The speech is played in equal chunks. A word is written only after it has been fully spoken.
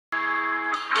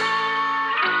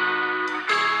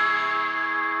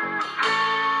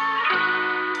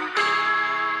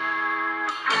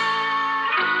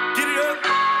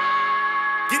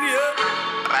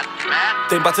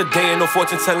Think about today, ain't no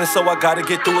fortune telling, so I gotta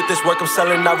get through with this work I'm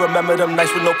selling. I remember them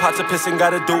nights with no pots of piss and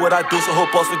gotta do what I do, so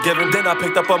hope all's forgiven. Then I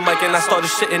picked up a mic and I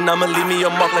started shitting. I'ma leave me a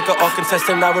mark like an art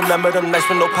contestant. I remember them nights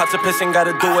with no pots of piss and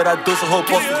gotta do what I do, so hope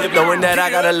all's forgiven. Knowing that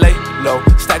I gotta lay low,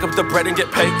 stack up the bread and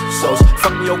get paid. So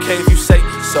fuck me okay if you say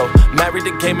so. Married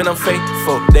the game and I'm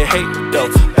faithful. They hate though.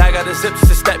 Bag out the zips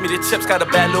to stack me the chips. Got a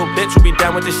bad little bitch who be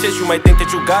down with the shit. You might think that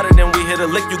you got it, then we hit a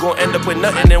lick. You gon' end up with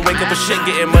nothing, then wake up with shit.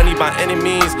 Getting money by any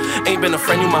means. Ain't been a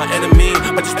friend, you my enemy.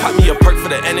 But just pop me a perk for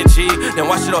the energy, then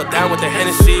wash it all down with the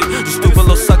Hennessy. You stupid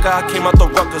little sucker, I came out the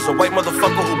ruckers. A white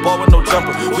motherfucker who ball with no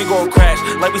jumper. We gon' crash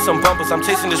like we some bumpers. I'm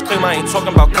chasing this cream, I ain't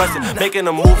talking about cussing. Making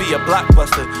a movie, a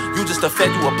blockbuster. You just a fed,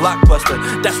 you a blockbuster.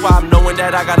 That's why I'm knowing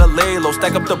that I gotta lay low.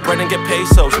 Stack up the bread and get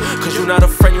pesos. Cause you not a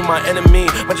friend, you my enemy.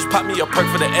 But just pop me a perk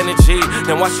for the energy,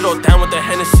 then wash it all down with the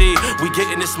Hennessy. We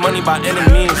getting this money by any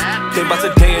means. Think about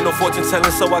today, ain't no fortune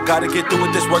telling, so I gotta get through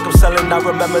with this work I'm selling. I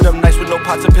remember them nights with no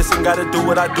pots of piss and gotta do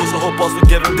what I do, so hope all's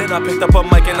forgiven. Then I picked up a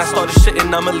mic and I started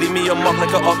shitting. I'ma leave me a mark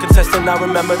like an art contestant. I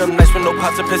remember them nights with no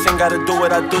pots of piss and gotta do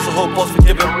what I do, so hope all's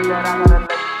forgiven. Married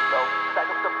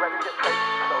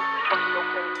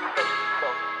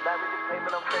the game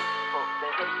and I'm faithful.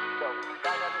 They hate though.